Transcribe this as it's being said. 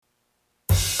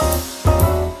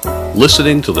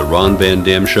Listening to the Ron Van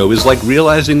Dam Show is like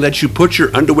realizing that you put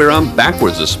your underwear on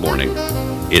backwards this morning.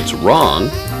 It's wrong,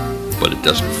 but it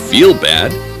doesn't feel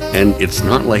bad, and it's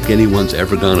not like anyone's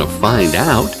ever gonna find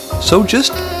out, so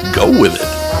just go with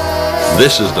it.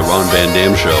 This is the Ron Van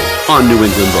Dam Show on New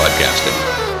England Broadcasting.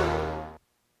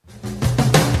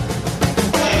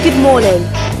 Good morning,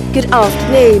 good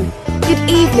afternoon, good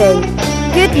evening,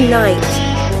 good night.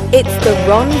 It's the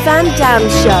Ron Van Dam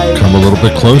Show. Come a little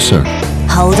bit closer.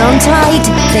 Hold on tight,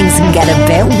 things can get a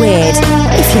bit weird,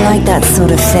 if you like that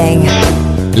sort of thing.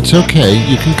 It's okay,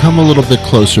 you can come a little bit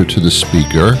closer to the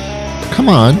speaker. Come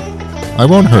on, I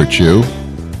won't hurt you.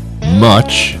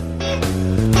 Much.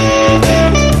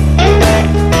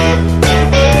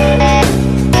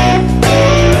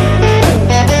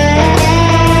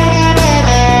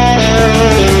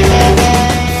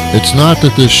 It's not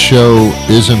that this show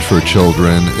isn't for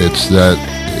children, it's that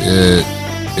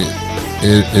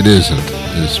it isn't,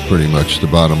 is pretty much the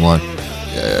bottom line.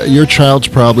 Your child's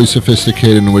probably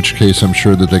sophisticated, in which case I'm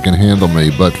sure that they can handle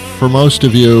me, but for most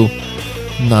of you,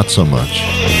 not so much.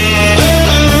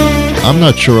 I'm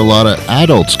not sure a lot of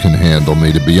adults can handle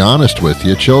me, to be honest with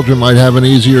you. Children might have an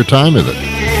easier time of it.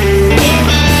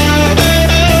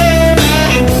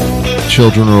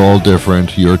 Children are all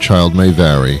different. Your child may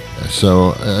vary.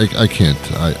 So I can't.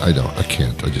 I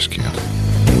just can't.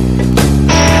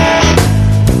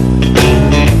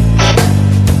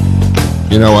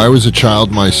 You know, I was a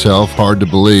child myself, hard to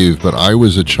believe, but I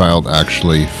was a child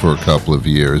actually for a couple of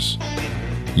years.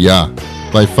 Yeah,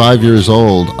 by 5 years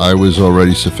old, I was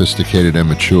already sophisticated and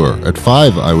mature. At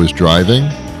 5, I was driving,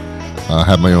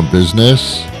 had my own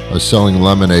business. I was selling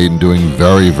lemonade and doing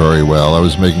very, very well. I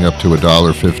was making up to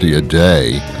 $1.50 a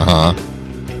day.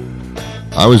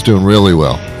 I was doing really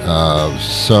well.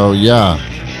 So, yeah,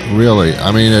 really.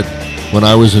 I mean, when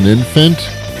I was an infant,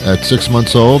 at 6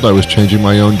 months old, I was changing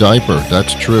my own diaper.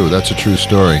 That's true. That's a true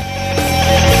story.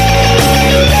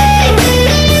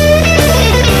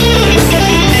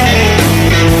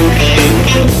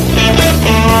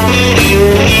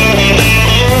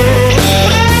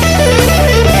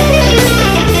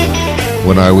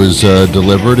 When I was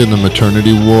delivered in the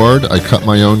maternity ward, I cut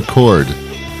my own cord.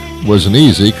 Wasn't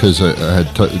easy because I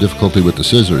had difficulty with the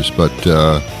scissors, but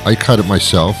I cut it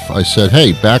myself. I said,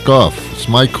 hey, back off. It's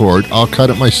my cord. I'll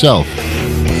cut it myself.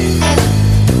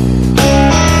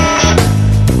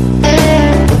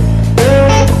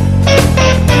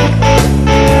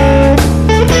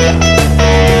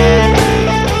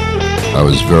 I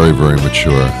was very, very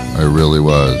mature. I really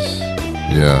was.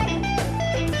 Yeah.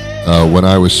 When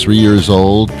I was 3 years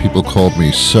old, people called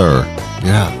me Sir.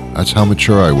 Yeah, that's how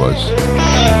mature I was.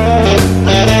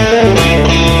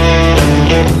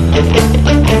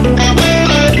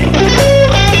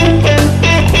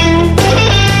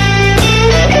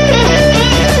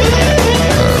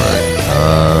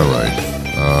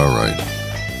 All right.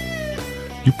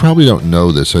 You probably don't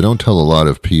know this. I don't tell a lot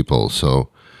of people, so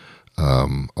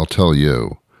I'll tell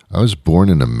you. I was born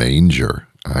in a manger.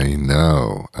 I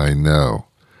know.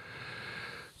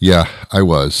 Yeah, I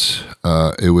was.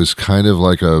 It was kind of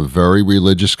like a very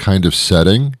religious kind of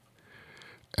setting.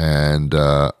 And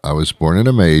I was born in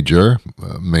a manger,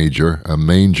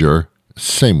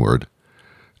 same word.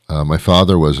 My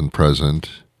father wasn't present.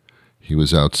 He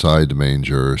was outside the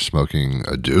manger smoking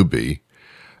a doobie.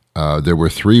 There were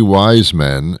 3 wise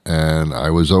men, and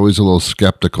I was always a little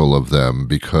skeptical of them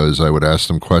because I would ask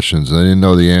them questions and they didn't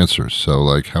know the answers. So,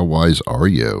 like, how wise are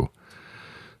you?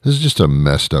 This is just a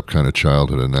messed up kind of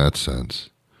childhood in that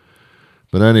sense.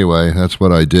 But anyway, that's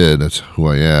what I did. That's who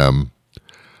I am.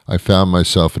 I found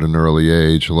myself at an early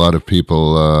age. A lot of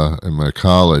people in my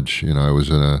college, you know,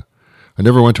 I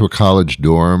never went to a college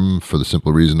dorm for the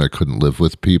simple reason I couldn't live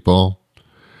with people.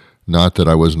 Not that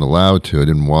I wasn't allowed to, I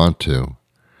didn't want to.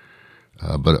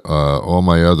 But all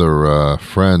my other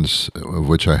friends, of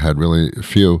which I had really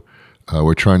few,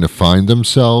 were trying to find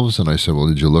themselves. And I said, well,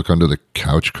 did you look under the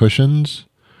couch cushions?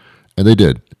 And they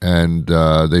did. And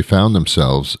they found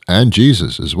themselves, and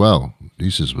Jesus as well.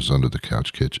 Jesus was under the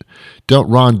couch kitchen.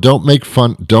 Don't make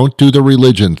fun. Don't do the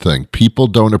religion thing. People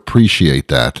don't appreciate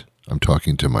that. I'm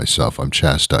talking to myself. I'm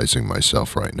chastising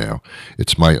myself right now.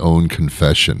 It's my own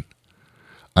confession.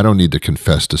 I don't need to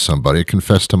confess to somebody. I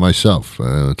confess to myself.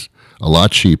 It's a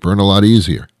lot cheaper and a lot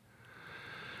easier.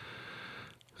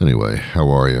 Anyway, how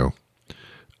are you?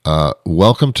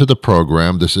 Welcome to the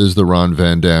program. This is the Ron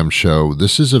Van Dam Show.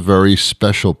 This is a very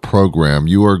special program.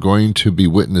 You are going to be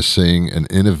witnessing an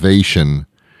innovation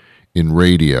in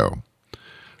radio.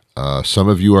 Some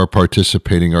of you are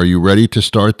participating. Are you ready to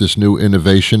start this new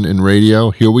innovation in radio?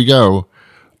 Here we go.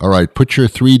 All right, put your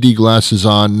 3D glasses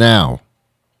on now.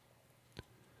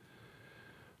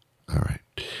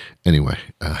 Anyway,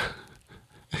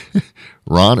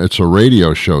 Ron, it's a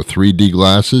radio show. 3D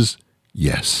glasses?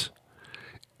 Yes.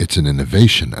 It's an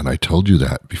innovation, and I told you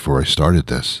that before I started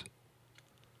this.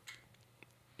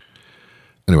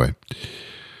 Anyway,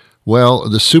 well,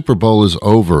 the Super Bowl is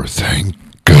over, thank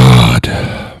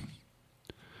God.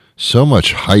 So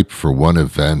much hype for one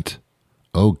event.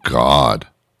 Oh, God.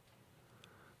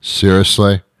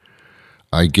 Seriously?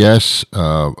 I guess,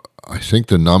 I think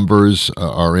the numbers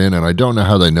are in, and I don't know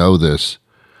how they know this,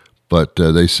 but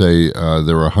they say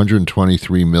there were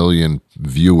 123 million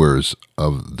viewers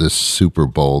of this Super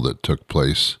Bowl that took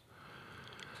place.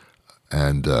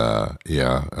 And,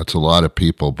 yeah, that's a lot of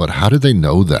people. But how do they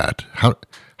know that? How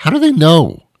do they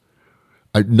know?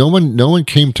 No one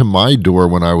came to my door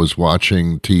when I was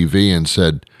watching TV and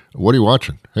said, "What are you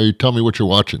watching? Hey, tell me what you're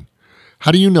watching."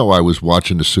 How do you know I was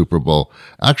watching the Super Bowl?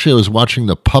 Actually, I was watching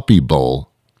the Puppy Bowl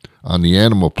on the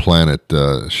Animal Planet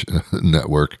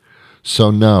network.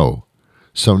 So no.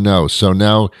 So now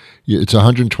it's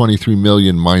 123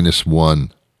 million minus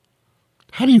 1.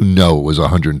 How do you know it was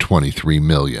 123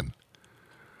 million?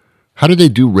 How do they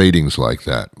do ratings like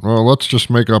that? Well, let's just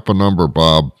make up a number,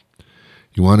 Bob.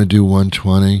 You want to do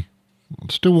 120?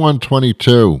 Let's do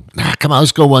 122. Nah, come on,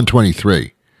 let's go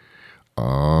 123.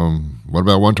 What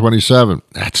about 127?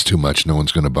 That's too much. No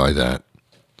one's going to buy that.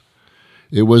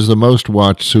 It was the most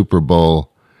watched Super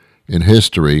Bowl in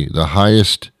history, the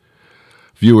highest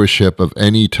viewership of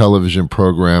any television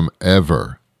program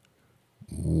ever.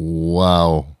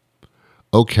 Wow.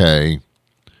 Okay.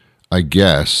 I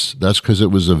guess that's because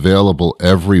it was available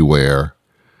everywhere.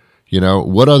 You know,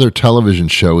 what other television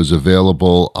show is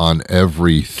available on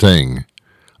everything?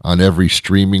 On every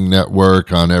streaming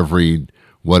network, on every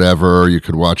whatever. You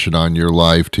could watch it on your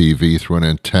live TV through an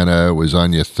antenna. It was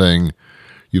on your thing.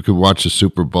 You could watch the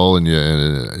Super Bowl and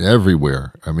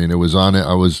everywhere. I mean, it was on it.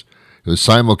 It was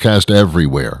simulcast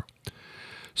everywhere.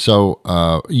 So,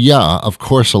 yeah, of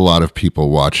course, a lot of people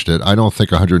watched it. I don't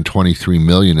think 123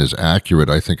 million is accurate.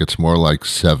 I think it's more like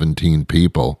 17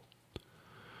 people.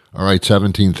 All right,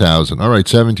 17,000. All right,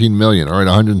 17 million. All right,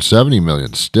 170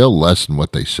 million. Still less than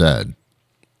what they said.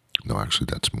 No, actually,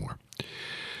 that's more.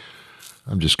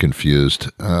 I'm just confused.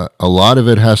 A lot of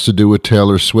it has to do with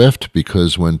Taylor Swift,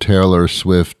 because when Taylor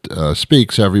Swift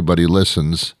speaks, everybody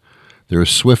listens. There are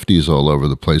Swifties all over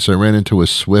the place. I ran into a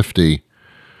Swiftie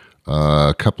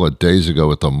a couple of days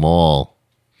ago at the mall.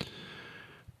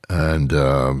 And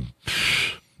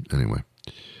anyway,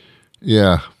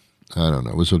 yeah, I don't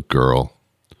know. It was a girl.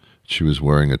 She was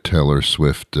wearing a Taylor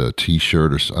Swift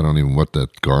T-shirt, or I don't even know what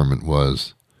that garment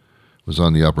was. It was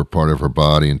on the upper part of her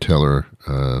body, and Taylor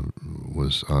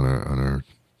was on her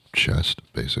chest,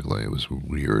 basically. It was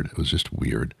weird. It was just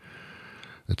weird.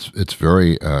 It's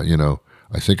very,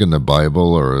 I think in the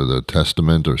Bible or the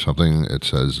Testament or something, it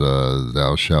says,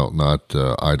 "Thou shalt not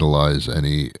idolize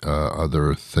any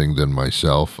other thing than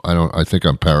myself." I think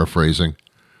I'm paraphrasing.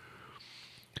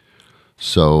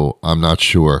 So I'm not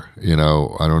sure. I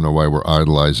don't know why we're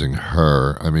idolizing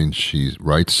her. I mean, she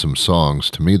writes some songs.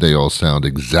 To me, they all sound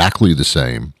exactly the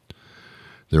same.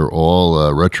 They're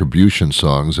all retribution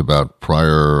songs about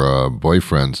prior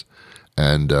boyfriends.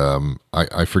 And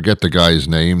I forget the guy's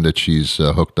name that she's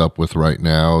hooked up with right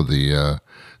now, the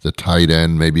tight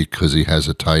end, maybe because he has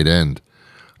a tight end.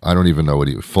 I don't even know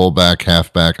what fullback,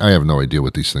 halfback. I have no idea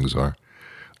what these things are.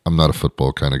 I'm not a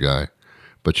football kind of guy.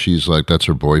 But she's like, that's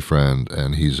her boyfriend,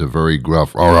 and he's a very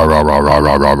gruff, rah, rah, rah, rah, rah,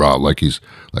 rah, rah, rah, like he's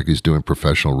doing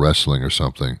professional wrestling or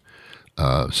something.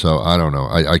 So I don't know.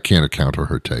 I can't account for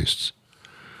her tastes.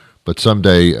 But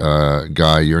someday,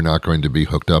 Guy, you're not going to be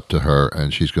hooked up to her,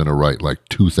 and she's going to write like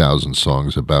 2,000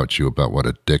 songs about you, about what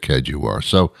a dickhead you are.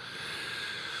 So,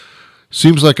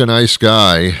 seems like a nice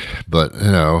guy, but,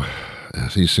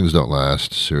 these things don't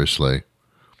last, seriously.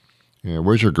 Yeah,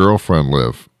 where's your girlfriend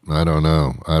live? I don't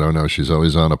know. She's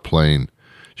always on a plane.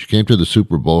 She came to the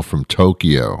Super Bowl from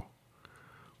Tokyo.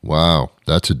 Wow,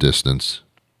 that's a distance.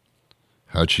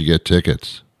 How'd she get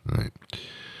tickets? Right.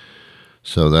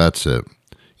 So that's it.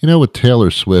 With Taylor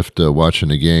Swift watching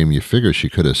the game, you figure she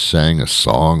could have sang a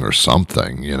song or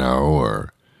something,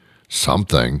 or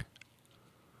something.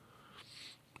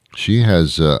 She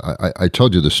has, I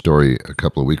told you the story a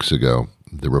couple of weeks ago,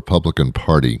 the Republican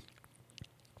Party.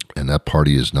 And that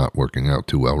party is not working out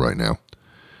too well right now.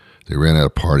 They ran out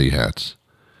of party hats.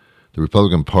 The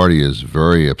Republican Party is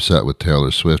very upset with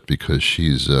Taylor Swift because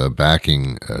she's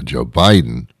backing Joe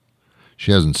Biden.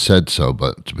 She hasn't said so,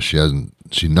 but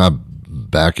she's not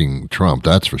backing Trump.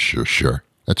 That's for sure.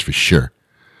 That's for sure.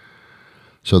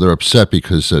 So they're upset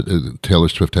because Taylor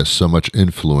Swift has so much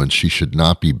influence. She should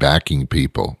not be backing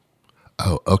people.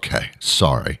 Oh, okay.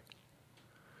 Sorry.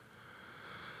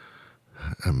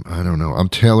 I don't know. I'm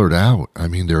tailored out. I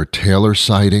mean, there are Taylor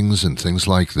sightings and things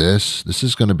like this. This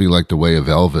is going to be like the way of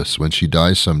Elvis. When she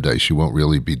dies someday, she won't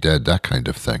really be dead, that kind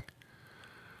of thing.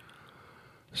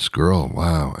 This girl,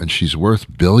 wow. And she's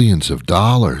worth billions of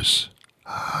dollars.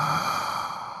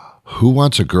 Who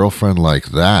wants a girlfriend like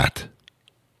that?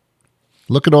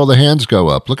 Look at all the hands go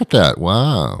up. Look at that.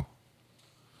 Wow.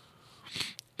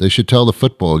 They should tell the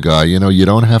football guy, you know, you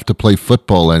don't have to play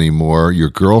football anymore. Your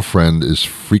girlfriend is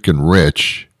freaking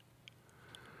rich.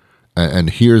 And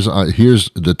here's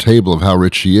the table of how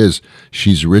rich she is.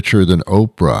 She's richer than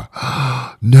Oprah.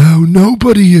 No,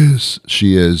 nobody is.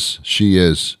 She is. She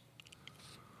is.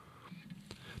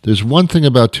 There's one thing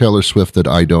about Taylor Swift that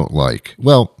I don't like.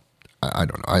 Well, I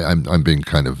don't know. I'm being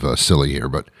kind of silly here,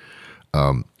 but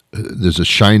there's a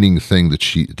shining thing that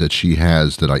she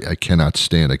has that I cannot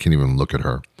stand. I can't even look at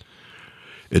her.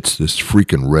 It's this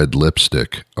freaking red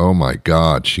lipstick. Oh my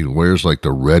God, she wears like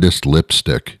the reddest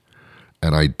lipstick,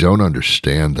 and I don't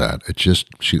understand that. It just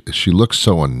she looks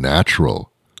so unnatural.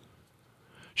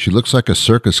 She looks like a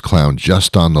circus clown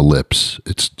just on the lips.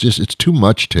 It's too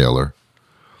much, Taylor.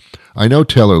 I know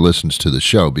Taylor listens to the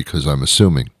show because I'm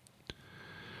assuming.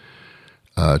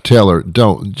 Taylor,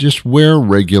 don't just wear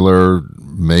regular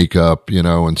makeup, you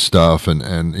know, and stuff,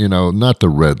 and you know, not the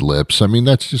red lips. I mean,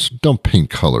 that's just, don't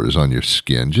paint colors on your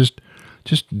skin. Just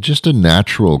a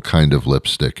natural kind of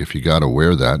lipstick. If you got to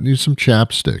wear that, use some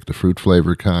chapstick, the fruit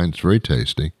flavored kind. It's very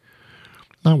tasty.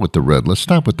 Not with the red. Let's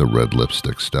stop with the red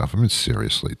lipstick stuff. I mean,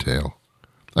 seriously, Tail.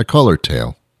 I call her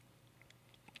Tail.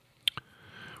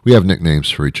 We have nicknames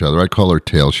for each other. I call her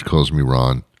Tail. She calls me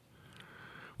Ron.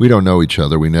 We don't know each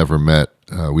other. We never met.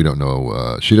 We don't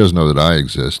know. She doesn't know that I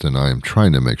exist, and I am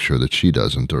trying to make sure that she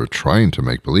doesn't, or trying to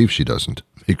make believe she doesn't.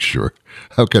 Make sure.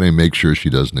 How can I make sure she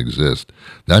doesn't exist?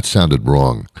 That sounded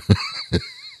wrong.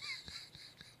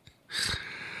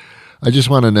 I just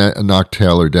want to knock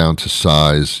Taylor down to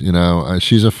size. You know,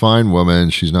 she's a fine woman.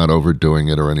 She's not overdoing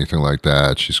it or anything like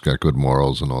that. She's got good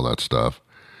morals and all that stuff.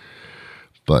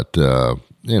 But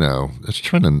you know, it's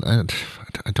trying to.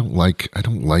 I don't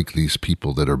like these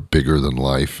people that are bigger than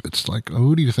life. It's like,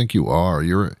 who do you think you are?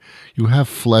 You have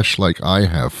flesh like I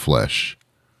have flesh.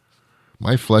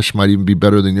 My flesh might even be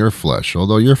better than your flesh,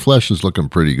 although your flesh is looking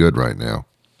pretty good right now.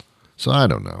 So I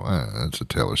don't know. That's a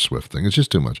Taylor Swift thing. It's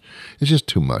just too much. It's just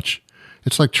too much.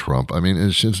 It's like Trump. I mean,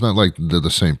 it's not like they're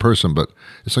the same person, but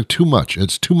it's like too much.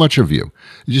 It's too much of you.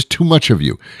 It's just too much of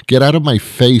you. Get out of my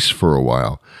face for a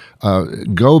while.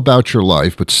 Go about your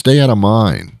life, but stay out of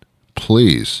mine.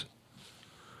 Please.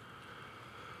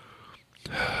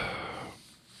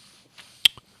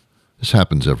 This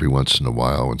happens every once in a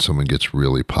while when someone gets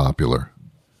really popular.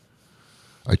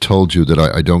 I told you that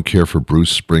I don't care for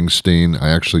Bruce Springsteen. I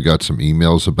actually got some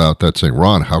emails about that saying,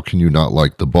 Ron, how can you not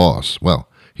like the boss? Well,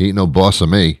 he ain't no boss of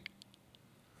me.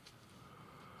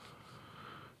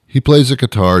 He plays the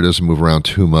guitar, doesn't move around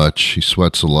too much. He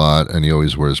sweats a lot, and he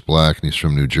always wears black, and he's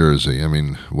from New Jersey. I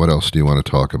mean, what else do you want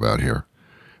to talk about here?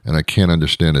 And I can't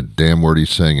understand a damn word he's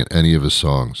saying in any of his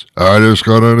songs. I just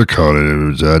got on the corner,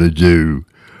 was out of do.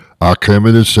 I came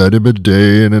in and said it a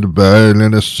day, and in the bed,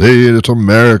 and I say it's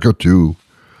America too.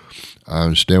 I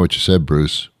understand what you said,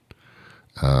 Bruce.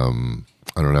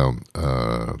 I don't know.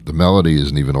 The melody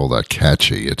isn't even all that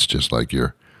catchy. It's just like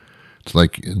it's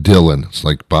like Dylan. It's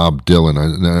like Bob Dylan.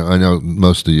 I know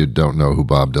most of you don't know who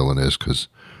Bob Dylan is because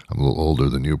I'm a little older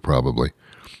than you probably.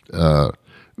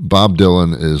 Bob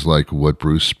Dylan is like what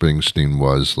Bruce Springsteen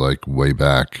was like way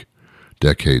back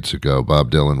decades ago.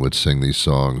 Bob Dylan would sing these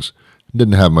songs.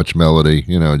 Didn't have much melody,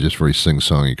 you know, just very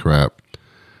sing-songy crap.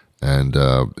 And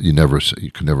you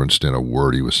could never understand a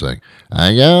word he was saying.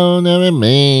 I go to the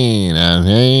main, I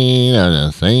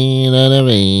say the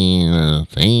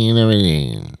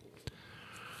main.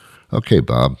 Okay,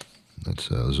 Bob,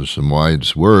 those are some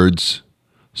wise words.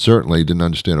 Certainly didn't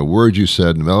understand a word you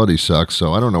said, and the melody sucks,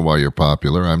 so I don't know why you're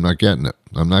popular. I'm not getting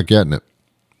it.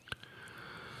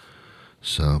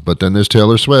 So, but then there's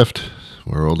Taylor Swift,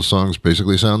 where all the songs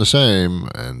basically sound the same,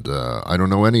 and I don't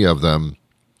know any of them.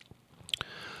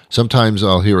 Sometimes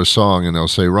I'll hear a song and they'll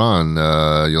say, Ron,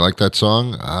 you like that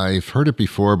song? I've heard it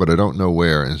before, but I don't know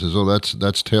where. And it says, oh,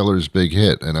 that's Taylor's big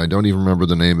hit, and I don't even remember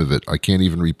the name of it. I can't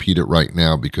even repeat it right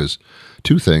now because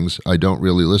two things, I don't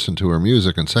really listen to her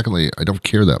music, and secondly, I don't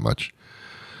care that much.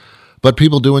 But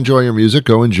people do enjoy her music.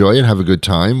 Go enjoy it. Have a good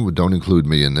time. Don't include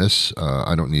me in this.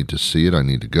 I don't need to see it. I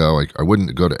need to go. I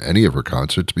wouldn't go to any of her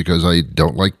concerts because I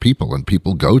don't like people, and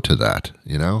people go to that,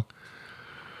 you know?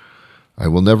 I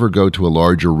will never go to a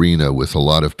large arena with a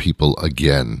lot of people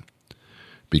again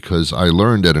because I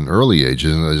learned at an early age,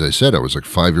 and as I said, I was like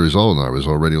 5 years old, and I was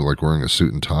already like wearing a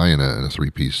suit and tie and a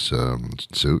three-piece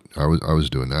suit. I was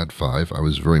doing that, 5. I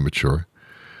was very mature.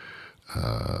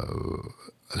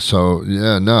 So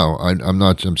yeah, no, I'm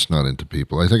just not into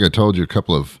people. I think I told you a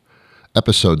couple of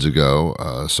episodes ago,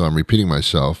 so I'm repeating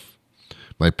myself.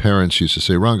 My parents used to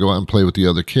say, "Ron, go out and play with the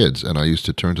other kids," and I used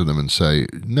to turn to them and say,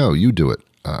 "No, you do it.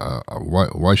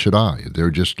 Why should I? They're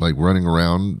just like running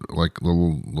around like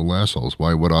little assholes.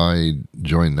 Why would I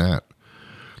join that?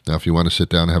 Now, if you want to sit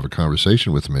down and have a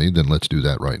conversation with me, then let's do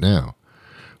that right now.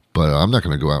 But I'm not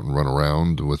going to go out and run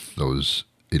around with those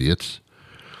idiots."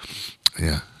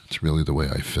 Yeah, it's really the way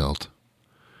I felt.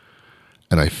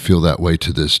 And I feel that way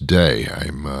to this day.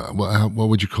 I'm, what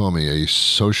would you call me? A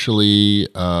socially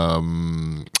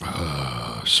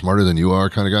smarter than you are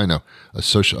kind of guy? No, a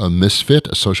social misfit.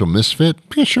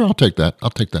 Yeah, sure, I'll take that. I'll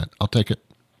take it.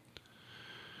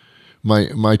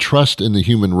 My trust in the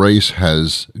human race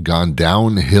has gone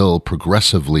downhill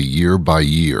progressively year by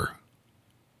year.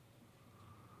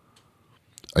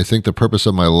 I think the purpose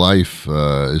of my life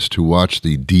is to watch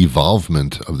the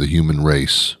devolvement of the human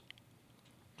race.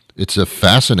 It's a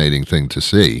fascinating thing to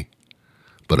see,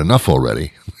 but enough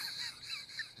already.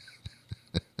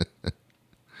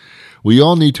 We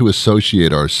all need to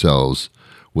associate ourselves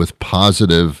with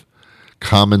positive,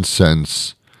 common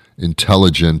sense,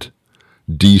 intelligent,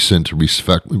 decent,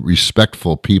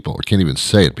 respectful people. I can't even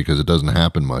say it because it doesn't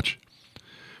happen much.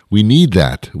 We need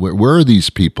that. Where are these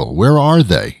people? Where are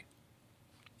they?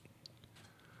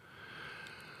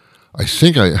 I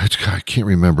think I can't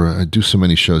remember. I do so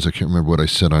many shows, I can't remember what I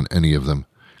said on any of them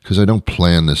because I don't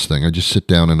plan this thing. I just sit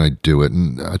down and I do it,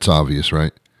 and it's obvious,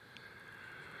 right?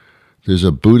 There's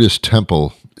a Buddhist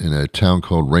temple in a town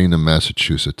called Raynham,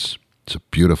 Massachusetts. It's a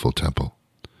beautiful temple.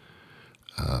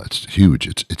 It's huge.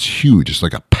 It's huge. It's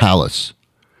like a palace.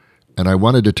 And I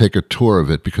wanted to take a tour of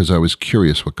it because I was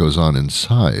curious what goes on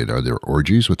inside. Are there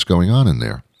orgies? What's going on in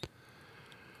there?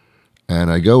 And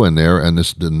I go in there, and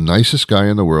the nicest guy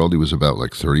in the world, he was about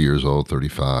like 30 years old,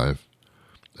 35.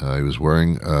 He was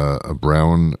wearing a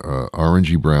brown,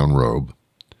 orangey brown robe.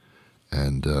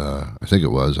 And I think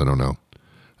it was, I don't know.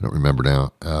 I don't remember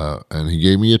now. And he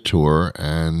gave me a tour,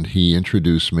 and he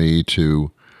introduced me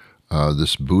to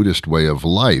this Buddhist way of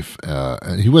life.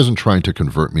 And he wasn't trying to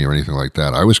convert me or anything like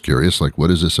that. I was curious, like,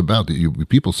 what is this about?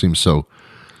 People seem so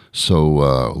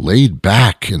laid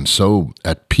back and so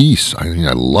at peace. I mean,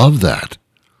 I love that.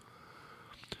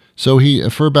 So he,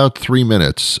 for about 3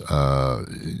 minutes,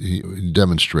 he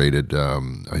demonstrated.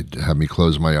 I had me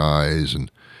close my eyes and,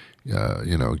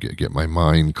 get my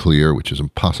mind clear, which is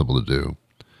impossible to do.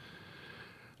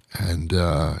 And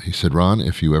he said, "Ron,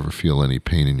 if you ever feel any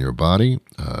pain in your body,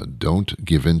 don't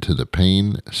give in to the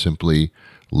pain. Simply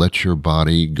let your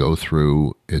body go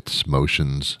through its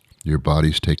motions. Your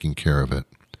body's taking care of it.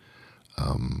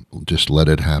 Just let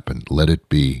it happen. Let it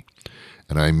be."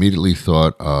 And I immediately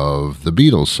thought of the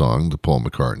Beatles song, the Paul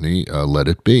McCartney, "Let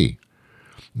It Be."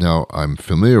 Now, I'm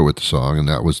familiar with the song, and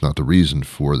that was not the reason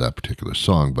for that particular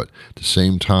song, but at the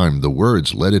same time, the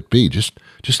words, "let it be,"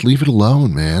 just leave it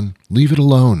alone, man. Leave it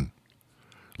alone.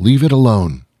 Leave it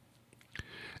alone.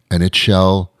 And it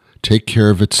shall take care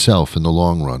of itself in the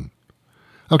long run.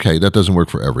 Okay, that doesn't work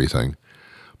for everything,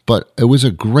 but it was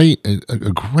a great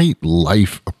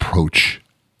life approach.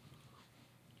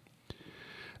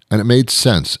 And it made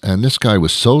sense. And this guy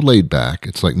was so laid back,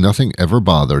 it's like nothing ever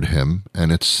bothered him. And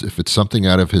if it's something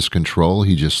out of his control,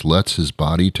 he just lets his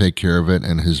body take care of it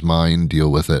and his mind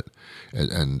deal with it.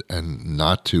 And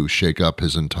not to shake up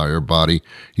his entire body.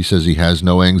 He says he has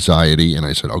no anxiety. And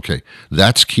I said, okay,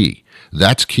 that's key.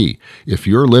 That's key. If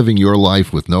you're living your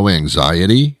life with no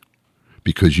anxiety,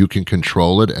 because you can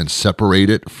control it and separate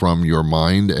it from your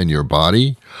mind and your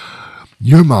body,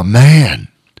 you're my man.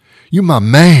 You're my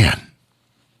man.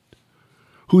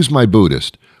 Who's my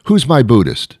Buddhist? Who's my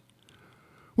Buddhist?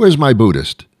 Where's my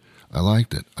Buddhist? I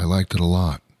liked it. I liked it a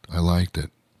lot. I liked it.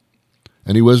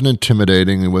 And he wasn't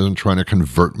intimidating. He wasn't trying to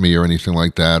convert me or anything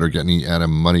like that or get any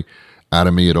money out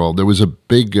of me at all. There was a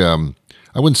big, I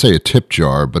wouldn't say a tip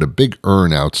jar, but a big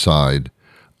urn outside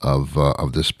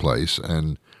of this place.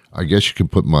 And I guess you can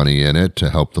put money in it to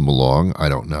help them along. I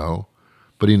don't know.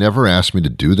 But he never asked me to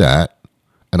do that.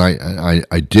 And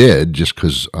I did just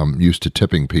because I'm used to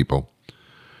tipping people.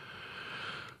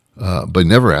 But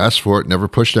never asked for it, never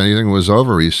pushed anything. It was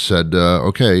over. He said,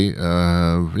 okay,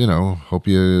 hope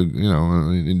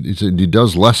he said he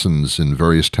does lessons in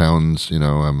various towns,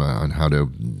 on how to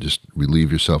just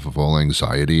relieve yourself of all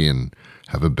anxiety and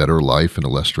have a better life and a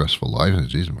less stressful life. And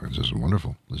geez, this is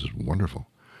wonderful. This is wonderful.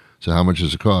 So how much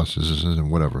does it cost? This is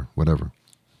whatever.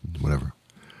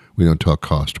 We don't talk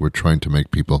cost. We're trying to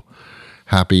make people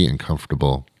happy and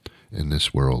comfortable in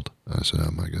this world. I said,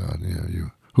 oh my God, yeah,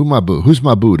 who's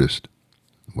my Buddhist?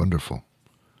 Wonderful.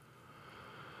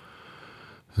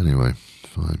 Anyway,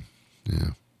 fine,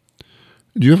 yeah.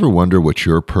 Do you ever wonder what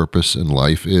your purpose in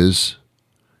life is?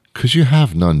 Because you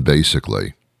have none,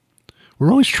 basically.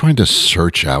 We're always trying to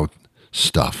search out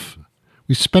stuff.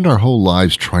 We spend our whole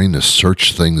lives trying to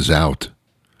search things out.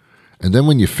 And then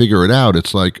when you figure it out,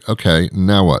 it's like, okay,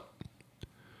 now what?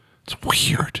 It's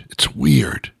weird. It's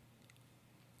weird.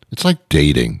 It's like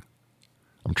dating.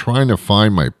 I'm trying to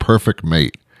find my perfect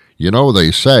mate. You know,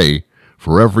 they say,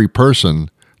 for every person,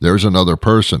 there's another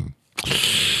person.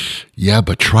 Yeah,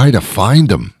 but try to find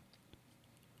them.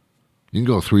 You can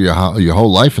go through your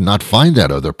whole life and not find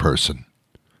that other person.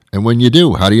 And when you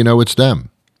do, how do you know it's them?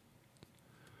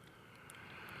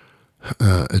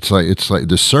 It's like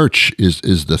the search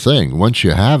is the thing. Once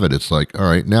you have it, it's like, all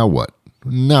right, now what?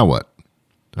 Now what?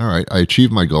 All right, I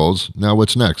achieved my goals. Now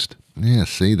what's next? Yeah,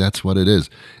 see, that's what it is.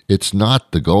 It's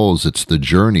not the goals, it's the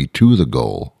journey to the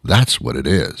goal. That's what it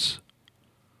is.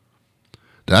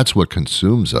 That's what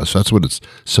consumes us. That's what it's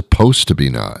supposed to be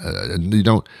now. You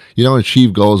don't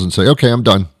achieve goals and say, okay, I'm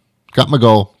done. Got my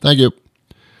goal. Thank you.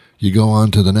 You go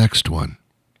on to the next one.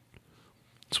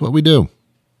 It's what we do.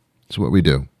 It's what we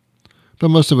do. But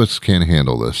most of us can't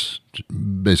handle this.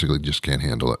 Basically, just can't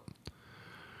handle it.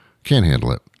 Can't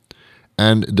handle it.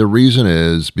 And the reason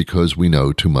is because we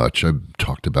know too much. I've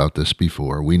talked about this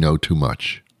before. We know too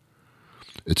much.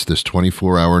 It's this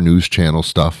 24-hour news channel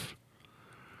stuff.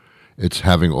 It's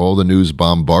having all the news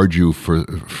bombard you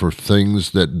for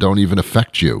things that don't even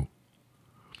affect you.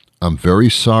 I'm very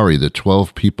sorry that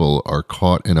 12 people are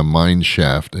caught in a mine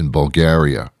shaft in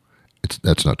Bulgaria.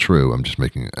 That's not true. I'm just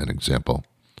making an example.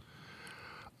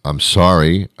 I'm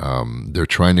sorry. They're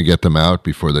trying to get them out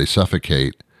before they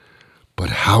suffocate. But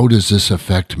how does this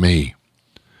affect me?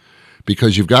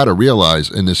 Because you've got to realize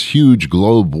in this huge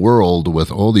globe world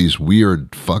with all these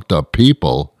weird, fucked up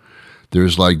people,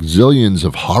 there's like zillions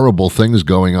of horrible things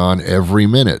going on every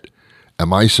minute.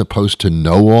 Am I supposed to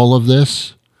know all of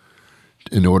this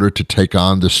in order to take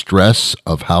on the stress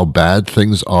of how bad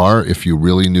things are if you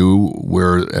really knew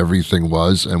where everything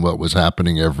was and what was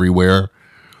happening everywhere?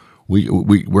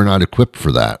 We're not equipped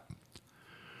for that.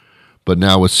 But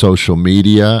now with social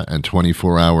media and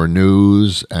 24-hour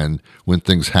news, and when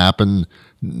things happen,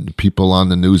 people on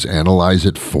the news analyze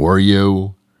it for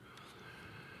you.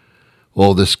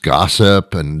 All this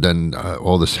gossip and then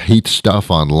all this hate stuff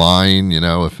online. You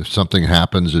know, if something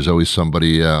happens, there's always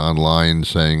somebody online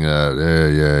saying, yeah,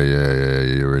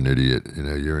 you're an idiot. You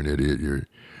know, you're an idiot.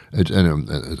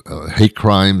 Hate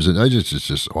crimes, and it's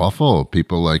just awful.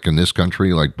 People like in this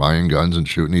country, like buying guns and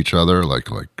shooting each other, like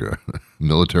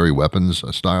military weapons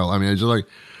style. I mean, it's just like,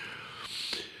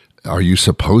 are you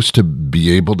supposed to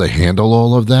be able to handle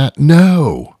all of that?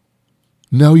 No,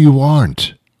 you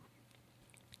aren't,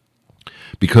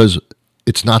 because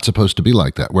it's not supposed to be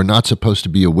like that. We're not supposed to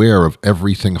be aware of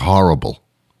everything horrible.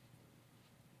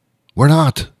 We're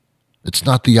not. It's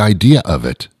not the idea of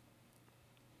it.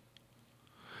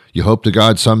 You hope to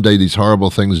God someday these horrible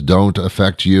things don't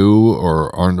affect you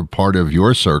or aren't a part of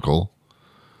your circle,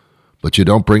 but you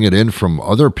don't bring it in from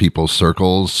other people's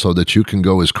circles so that you can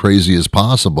go as crazy as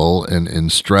possible in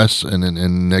stress and in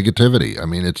negativity. I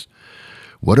mean,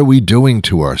 what are we doing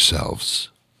to ourselves?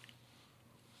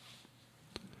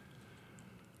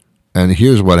 And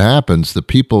here's what happens. The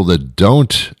people that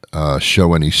don't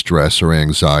show any stress or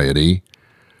anxiety,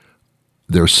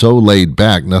 they're so laid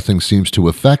back, nothing seems to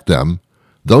affect them.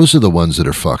 Those are the ones that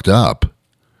are fucked up.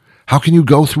 How can you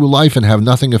go through life and have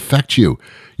nothing affect you?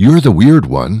 You're the weird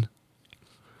one.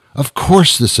 Of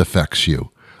course this affects you.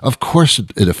 Of course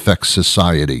it affects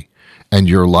society and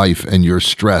your life and your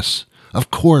stress.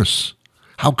 Of course.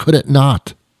 How could it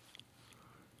not?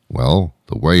 Well,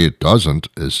 the way it doesn't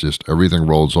is just everything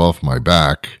rolls off my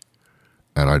back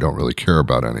and I don't really care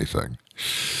about anything.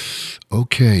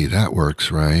 Okay, that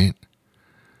works, right?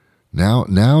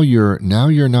 Now you're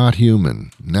not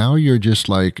human. Now you're just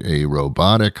like a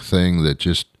robotic thing that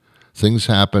just things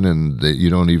happen and that you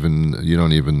don't even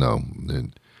know.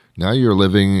 And now you're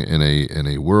living in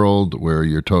a world where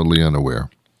you're totally unaware.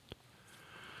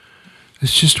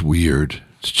 It's just weird.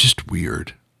 It's just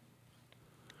weird.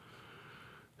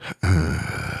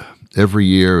 Every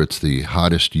year it's the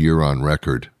hottest year on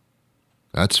record.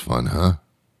 That's fun, huh?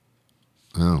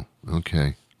 Oh,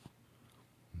 okay.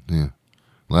 Yeah.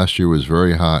 Last year was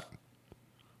very hot.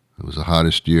 It was the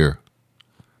hottest year.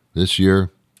 This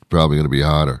year, probably going to be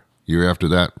hotter. Year after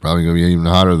that, probably going to be even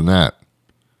hotter than that.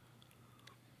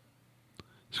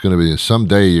 It's going to be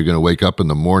someday you're going to wake up in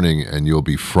the morning and you'll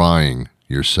be frying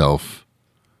yourself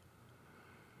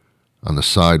on the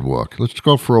sidewalk. Let's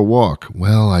go for a walk.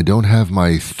 Well, I don't have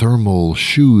my thermal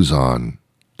shoes on.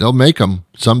 They'll make them.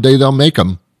 Someday they'll make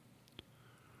them.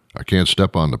 I can't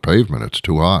step on the pavement. It's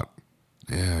too hot.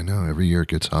 Yeah, I know. Every year it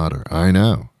gets hotter. I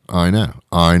know.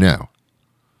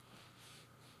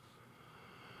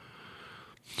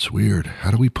 It's weird.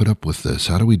 How do we put up with this?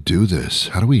 How do we do this?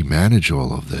 How do we manage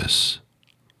all of this?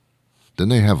 Then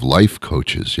they have life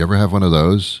coaches. You ever have one of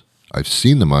those? I've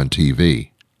seen them on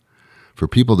TV. For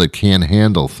people that can't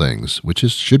handle things, which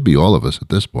should be all of us at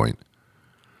this point.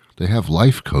 They have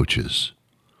life coaches.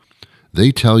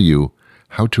 They tell you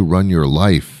how to run your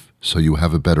life so you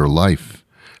have a better life,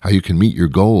 how you can meet your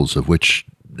goals, of which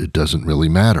it doesn't really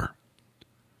matter.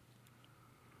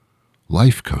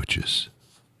 Life coaches.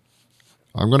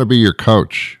 I'm going to be your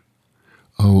coach.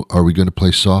 Oh, are we going to play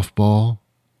softball?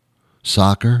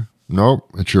 Soccer? Nope,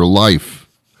 it's your life.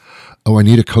 Oh, I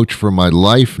need a coach for my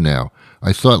life now.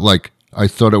 I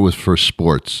thought it was for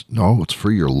sports. No, it's for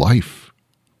your life.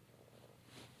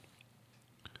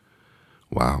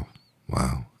 Wow.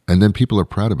 And then people are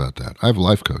proud about that. I have a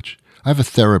life coach. I have a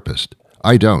therapist.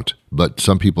 I don't, but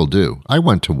some people do. I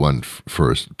went to one for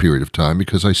a period of time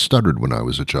because I stuttered when I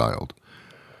was a child.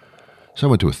 So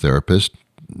I went to a therapist.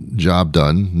 Job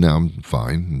done. Now I'm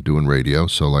fine. I'm doing radio.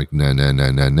 So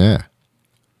nah.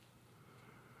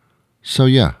 So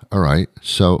yeah, all right.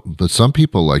 So, but some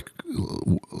people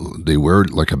they wear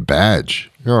it like a badge.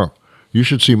 Yeah, you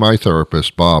should see my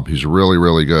therapist, Bob. He's really,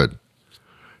 really good.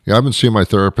 Yeah, I've been seeing my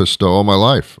therapist all my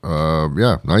life.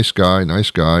 Yeah, nice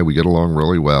guy. We get along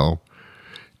really well.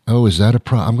 Oh, is that a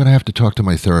problem? I'm going to have to talk to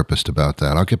my therapist about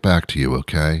that. I'll get back to you,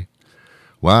 okay?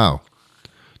 Wow.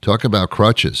 Talk about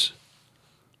crutches.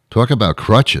 I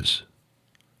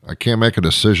can't make a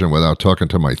decision without talking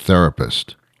to my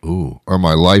therapist. Ooh, or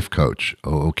my life coach.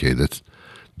 Oh, okay,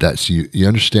 that's you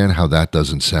understand how that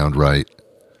doesn't sound right?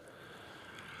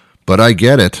 But I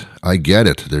get it.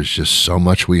 There's just so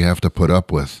much we have to put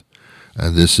up with.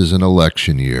 And this is an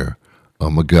election year. Oh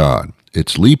my God.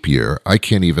 It's leap year. I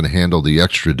can't even handle the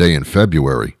extra day in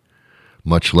February,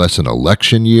 much less an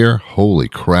election year. Holy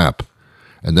crap.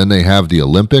 And then they have the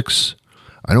Olympics.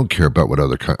 I don't care about what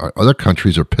other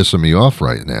countries are pissing me off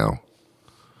right now.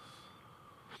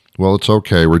 Well, it's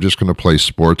okay. We're just going to play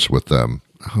sports with them.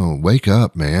 Oh, wake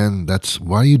up, man.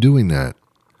 Why are you doing that?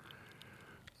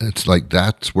 It's like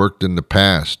that's worked in the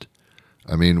past.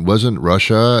 I mean, wasn't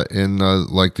Russia in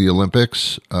the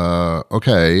Olympics?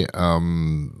 Okay.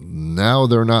 Now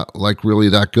they're not really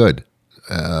that good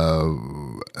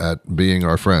at being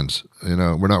our friends. You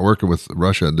know, we're not working with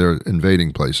Russia. They're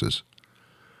invading places.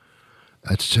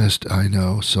 That's just, I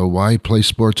know. So why play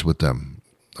sports with them?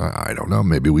 I don't know.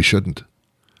 Maybe we shouldn't.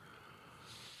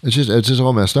 It's just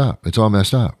all messed up. It's all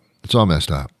messed up.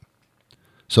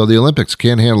 So the Olympics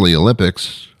can't handle the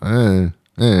Olympics.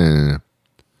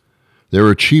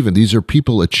 These are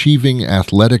people achieving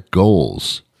athletic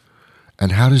goals.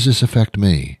 And how does this affect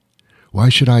me? Why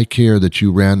should I care that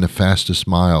you ran the fastest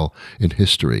mile in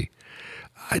history?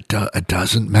 It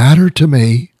doesn't matter to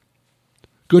me.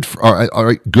 All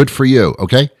right, good for you,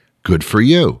 okay? Good for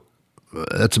you.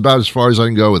 That's about as far as I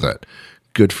can go with that.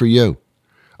 Good for you.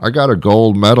 I got a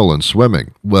gold medal in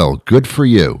swimming. Well, good for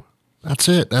you. That's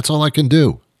it. That's all I can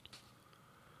do.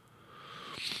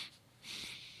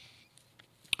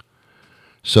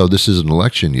 So this is an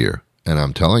election year, and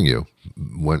I'm telling you,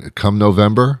 come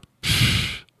November,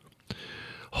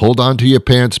 hold on to your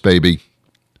pants, baby,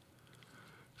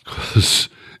 because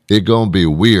it's going to be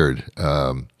weird.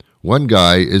 One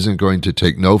guy isn't going to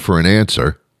take no for an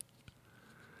answer.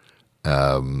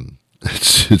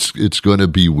 It's going to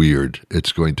be weird.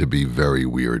 It's going to be very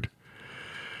weird.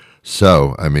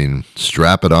 So, I mean,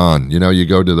 strap it on. You know, you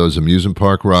go to those amusement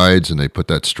park rides and they put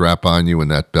that strap on you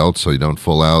and that belt so you don't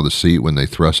fall out of the seat when they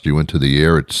thrust you into the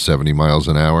air at 70 miles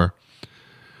an hour.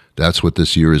 That's what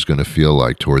this year is going to feel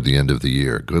like toward the end of the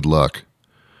year. Good luck.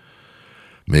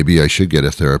 Maybe I should get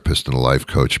a therapist and a life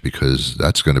coach because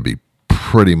that's going to be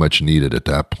pretty much needed at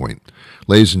that point.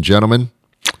 Ladies and gentlemen,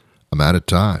 I'm out of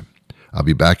time. I'll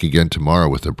be back again tomorrow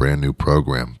with a brand new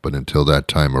program. But until that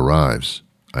time arrives,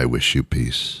 I wish you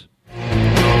peace.